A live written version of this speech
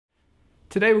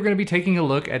Today we're going to be taking a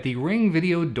look at the Ring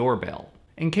Video Doorbell.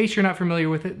 In case you're not familiar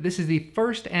with it, this is the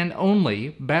first and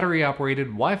only battery-operated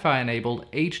Wi-Fi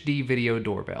enabled HD video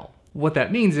doorbell. What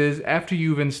that means is, after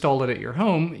you've installed it at your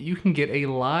home, you can get a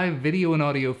live video and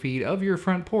audio feed of your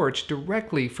front porch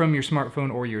directly from your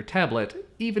smartphone or your tablet,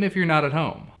 even if you're not at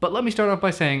home. But let me start off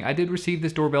by saying I did receive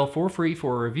this doorbell for free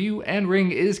for a review, and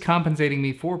Ring is compensating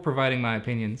me for providing my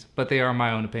opinions, but they are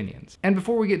my own opinions. And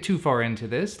before we get too far into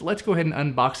this, let's go ahead and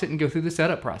unbox it and go through the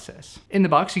setup process. In the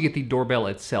box you get the doorbell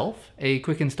itself, a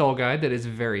quick install guide that is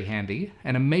very handy,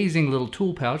 an amazing little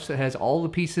tool pouch that has all the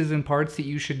pieces and parts that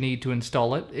you should need to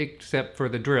install it, except for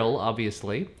the drill,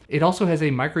 obviously. It also has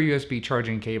a micro USB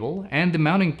charging cable and the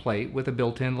mounting plate with a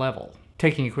built-in level.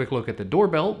 Taking a quick look at the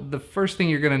doorbell, the first thing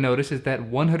you're going to notice is that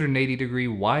 180-degree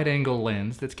wide-angle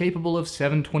lens that's capable of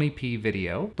 720p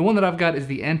video. The one that I've got is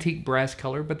the antique brass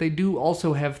color, but they do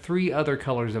also have 3 other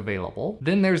colors available.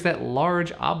 Then there's that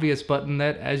large, obvious button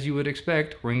that, as you would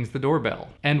expect, rings the doorbell.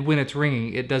 And when it's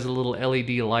ringing, it does a little LED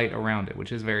light around it,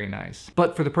 which is very nice.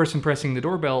 But for the person pressing the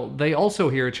doorbell, they also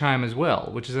hear a chime as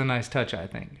well, which is a nice touch, I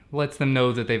think. Lets them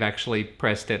know that they've actually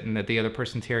pressed it and that the other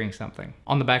person's hearing something.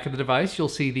 On the back of the device, you'll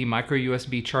see the micro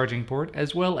USB charging port,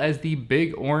 as well as the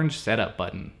big orange setup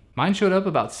button. Mine showed up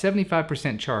about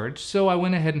 75% charged, so I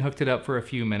went ahead and hooked it up for a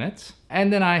few minutes,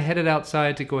 and then I headed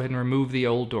outside to go ahead and remove the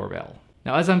old doorbell.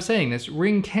 Now, as I'm saying this,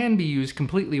 Ring can be used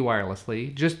completely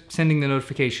wirelessly, just sending the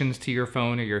notifications to your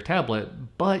phone or your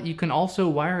tablet, but you can also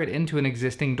wire it into an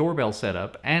existing doorbell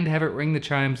setup and have it ring the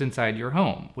chimes inside your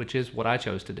home, which is what I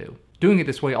chose to do. Doing it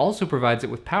this way also provides it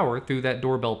with power through that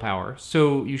doorbell power,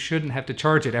 so you shouldn't have to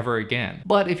charge it ever again.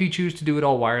 But if you choose to do it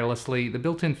all wirelessly, the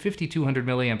built-in 5200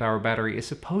 mAh battery is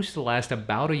supposed to last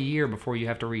about a year before you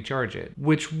have to recharge it,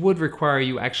 which would require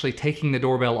you actually taking the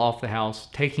doorbell off the house,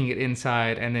 taking it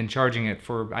inside, and then charging it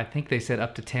for, I think they said,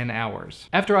 up to 10 hours.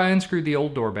 After I unscrewed the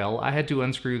old doorbell, I had to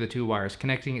unscrew the 2 wires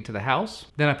connecting it to the house.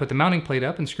 Then I put the mounting plate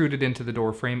up and screwed it into the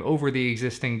door frame over the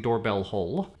existing doorbell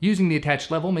hole. Using the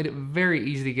attached level made it very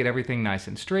easy to get everything nice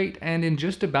and straight, and in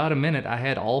just about a minute I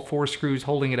had all 4 screws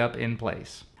holding it up in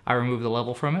place. I removed the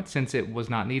level from it since it was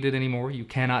not needed anymore. You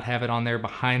cannot have it on there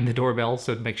behind the doorbell,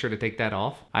 so make sure to take that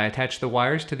off. I attached the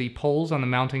wires to the poles on the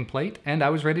mounting plate, and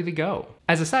I was ready to go.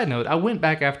 As a side note, I went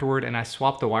back afterward and I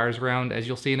swapped the wires around, as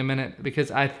you'll see in a minute,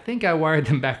 because I think I wired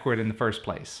them backward in the first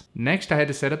place. Next, I had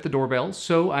to set up the doorbell,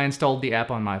 so I installed the app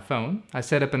on my phone. I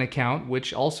set up an account,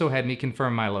 which also had me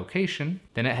confirm my location.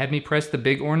 Then it had me press the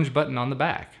big orange button on the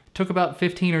back. Took about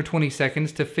 15 or 20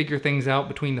 seconds to figure things out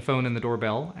between the phone and the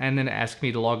doorbell, and then it asked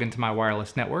me to log into my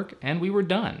wireless network, and we were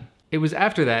done. It was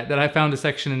after that I found a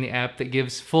section in the app that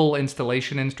gives full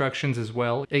installation instructions as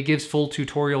well. It gives full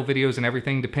tutorial videos and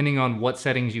everything depending on what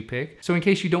settings you pick. So in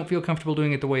case you don't feel comfortable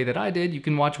doing it the way that I did, you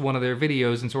can watch one of their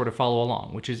videos and sort of follow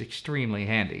along, which is extremely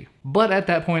handy. But at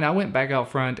that point I went back out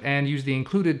front and used the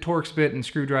included Torx bit and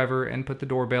screwdriver and put the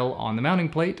doorbell on the mounting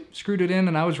plate, screwed it in,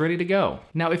 and I was ready to go.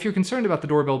 Now if you're concerned about the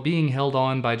doorbell being held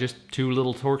on by just 2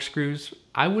 little Torx screws,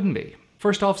 I wouldn't be.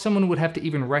 First off, someone would have to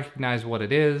even recognize what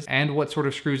it is and what sort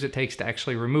of screws it takes to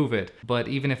actually remove it. But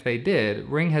even if they did,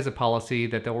 Ring has a policy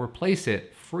that they'll replace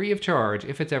it free of charge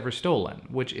if it's ever stolen,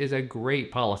 which is a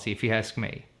great policy if you ask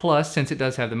me. Plus, since it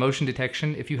does have the motion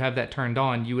detection, if you have that turned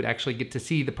on, you would actually get to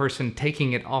see the person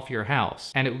taking it off your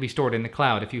house, and it would be stored in the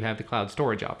cloud if you have the cloud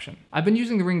storage option. I've been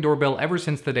using the Ring doorbell ever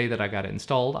since the day that I got it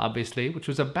installed, obviously, which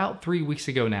was about 3 weeks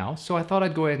ago now, so I thought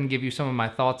I'd go ahead and give you some of my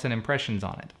thoughts and impressions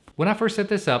on it. When I first set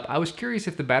this up, I was curious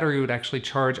if the battery would actually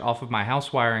charge off of my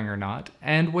house wiring or not,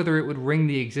 and whether it would ring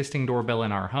the existing doorbell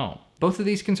in our home. Both of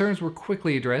these concerns were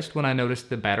quickly addressed when I noticed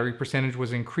the battery percentage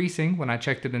was increasing when I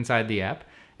checked it inside the app,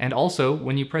 and also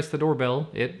when you press the doorbell,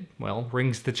 it, well,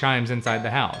 rings the chimes inside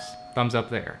the house. Thumbs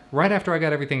up there. Right after I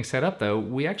got everything set up though,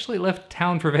 we actually left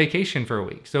town for vacation for a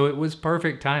week, so it was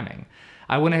perfect timing.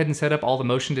 I went ahead and set up all the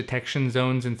motion detection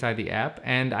zones inside the app,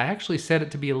 and I actually set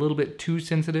it to be a little bit too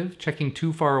sensitive, checking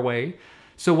too far away.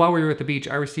 So while we were at the beach,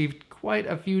 I received quite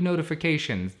a few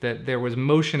notifications that there was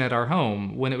motion at our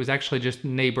home when it was actually just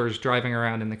neighbors driving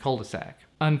around in the cul-de-sac.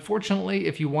 Unfortunately,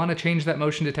 if you want to change that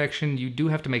motion detection, you do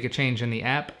have to make a change in the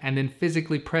app and then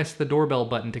physically press the doorbell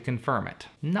button to confirm it.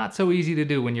 Not so easy to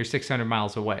do when you're 600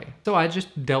 miles away. So I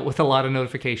just dealt with a lot of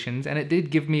notifications, and it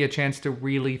did give me a chance to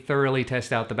really thoroughly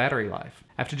test out the battery life.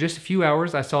 After just a few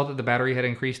hours, I saw that the battery had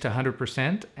increased to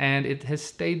 100%, and it has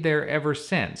stayed there ever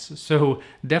since, so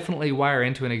definitely wire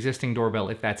into an existing doorbell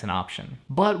if that's an option.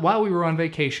 But while we were on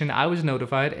vacation, I was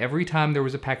notified every time there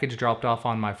was a package dropped off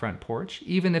on my front porch,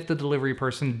 even if the delivery person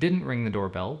person didn't ring the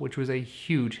doorbell, which was a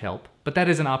huge help. But that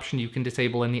is an option you can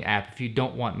disable in the app if you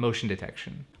don't want motion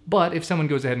detection. But if someone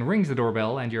goes ahead and rings the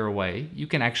doorbell and you're away, you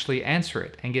can actually answer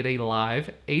it and get a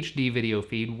live HD video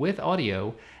feed with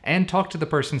audio and talk to the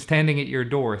person standing at your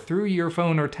door through your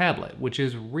phone or tablet, which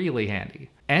is really handy.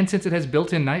 And since it has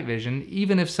built-in night vision,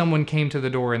 even if someone came to the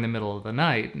door in the middle of the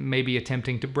night, maybe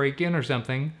attempting to break in or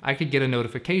something, I could get a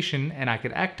notification and I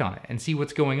could act on it and see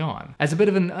what's going on. As a bit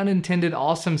of an unintended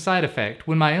awesome side effect,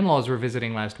 when my in-laws were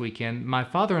visiting last weekend, my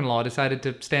father-in-law decided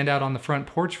to stand out on the front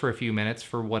porch for a few minutes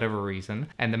for whatever reason,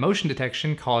 and the motion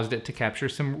detection caused it to capture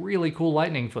some really cool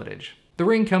lightning footage. The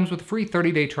Ring comes with a free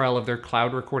 30-day trial of their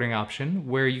cloud recording option,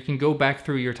 where you can go back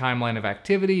through your timeline of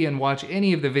activity and watch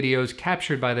any of the videos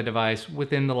captured by the device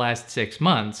within the last 6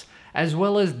 months, as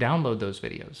well as download those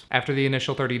videos. After the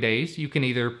initial 30 days, you can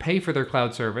either pay for their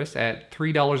cloud service at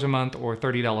 $3 a month or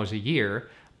 $30 a year,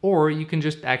 or you can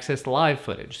just access live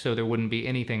footage, so there wouldn't be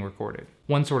anything recorded.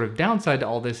 One sort of downside to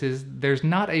all this is there's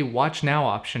not a watch now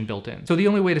option built in. So the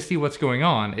only way to see what's going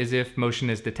on is if motion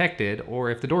is detected or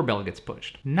if the doorbell gets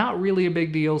pushed. Not really a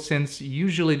big deal, since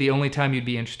usually the only time you'd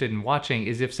be interested in watching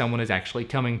is if someone is actually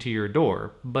coming to your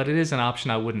door, but it is an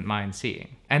option I wouldn't mind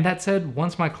seeing. And that said,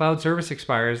 once my cloud service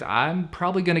expires, I'm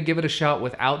probably gonna give it a shot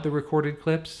without the recorded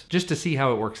clips, just to see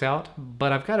how it works out,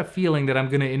 but I've got a feeling that I'm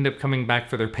gonna end up coming back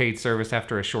for their paid service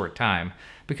after a short time,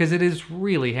 because it is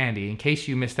really handy in case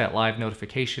you miss that live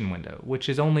notification window, which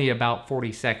is only about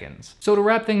 40 seconds. So to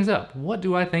wrap things up, what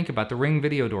do I think about the Ring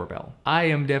video doorbell? I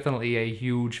am definitely a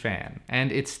huge fan,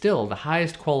 and it's still the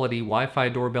highest quality Wi-Fi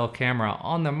doorbell camera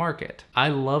on the market. I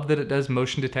love that it does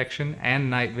motion detection and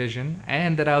night vision,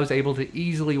 and that I was able to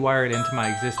easily wire it into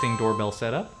my existing doorbell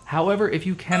setup. However, if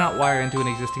you cannot wire into an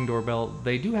existing doorbell,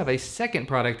 they do have a second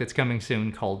product that's coming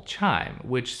soon called Chime,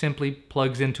 which simply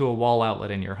plugs into a wall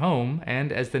outlet in your home,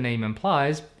 and as the name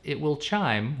implies, it will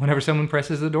chime whenever someone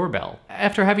presses the doorbell.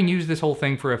 After having used this whole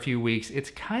thing for a few weeks,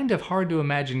 it's kind of hard to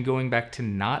imagine going back to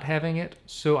not having it,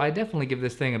 so I definitely give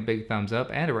this thing a big thumbs up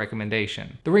and a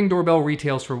recommendation. The Ring doorbell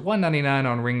retails for $199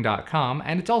 on Ring.com,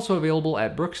 and it's also available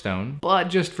at Brookstone, but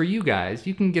just for you guys,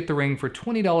 you can get the Ring for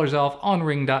 $20 off on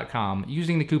Ring.com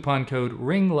using the coupon code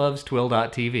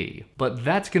RingLovesTwill.tv. But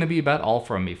that's gonna be about all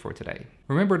from me for today.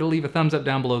 Remember to leave a thumbs up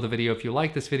down below the video if you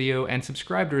like this video, and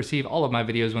subscribe to receive all of my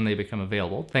videos when they become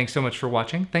available. Thanks so much for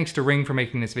watching, thanks to Ring for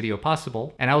making this video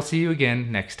possible, and I'll see you again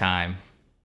next time.